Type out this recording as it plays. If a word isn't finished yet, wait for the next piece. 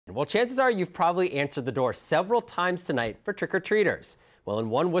Well, chances are you've probably answered the door several times tonight for trick-or-treaters. Well, in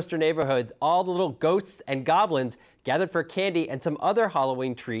One Worcester neighborhoods, all the little ghosts and goblins gathered for candy and some other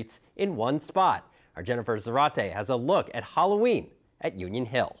Halloween treats in one spot. Our Jennifer Zarate has a look at Halloween at Union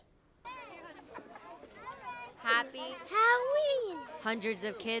Hill. Happy Halloween! Hundreds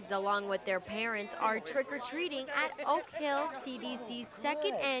of kids, along with their parents, are trick-or-treating at Oak Hill CDC's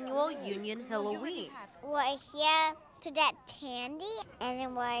second annual Union Hill-O-Ween. We're here to get candy, and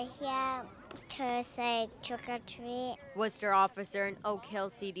then we're here to say trick-or-treat. Worcester officer and Oak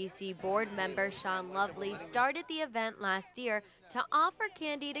Hill CDC board member Sean Lovely started the event last year to offer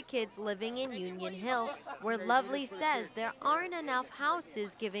candy to kids living in Union Hill, where Lovely says there aren't enough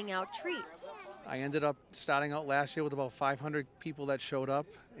houses giving out treats. I ended up starting out last year with about 500 people that showed up,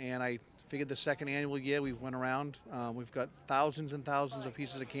 and I figured the second annual year we went around. We've got thousands and thousands of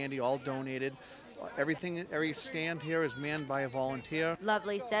pieces of candy, all donated. Every stand here is manned by a volunteer.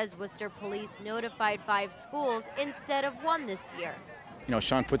 Lovely says Worcester police notified 5 schools instead of 1 this year. You know,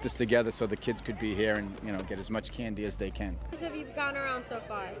 Sean put this together so the kids could be here and, you know, get as much candy as they can. How many have you gone around so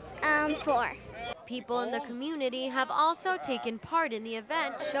far? 4. People in the community have also taken part in the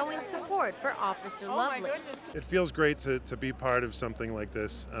event, showing support for Officer Lovely. It feels great to be part of something like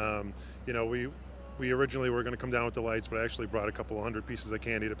this. You know, we originally were going to come down with the lights, but I actually brought a couple of 100 pieces of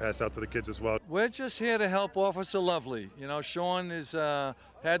candy to pass out to the kids as well. We're just here to help Officer Lovely. You know, Sean has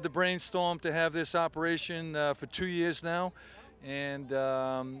had the brainstorm to have this operation for 2 years now. And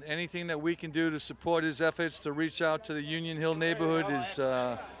anything that we can do to support his efforts to reach out to the Union Hill neighborhood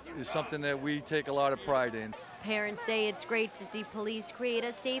is something that we take a lot of pride in. Parents say it's great to see police create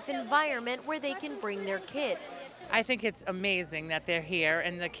a safe environment where they can bring their kids. I think it's amazing that they're here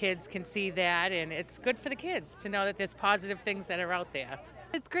and the kids can see that, and it's good for the kids to know that there's positive things that are out there.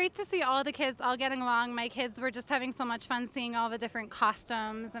 It's great to see all the kids all getting along. My kids were just having so much fun seeing all the different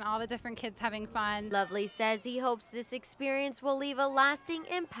costumes and all the different kids having fun. Lovely says he hopes this experience will leave a lasting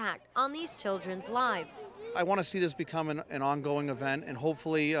impact on these children's lives. I want to see this become an ongoing event, and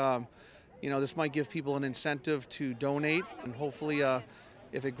hopefully, you know, this might give people an incentive to donate, and hopefully,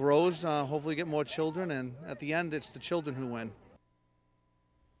 if it grows, hopefully get more children, and at the end, it's the children who win.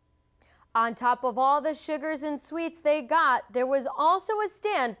 On top of all the sugars and sweets they got, there was also a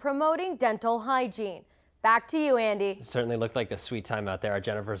stand promoting dental hygiene. Back to you, Andy. It certainly looked like a sweet time out there. Our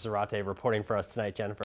Jennifer Zarate reporting for us tonight. Jennifer.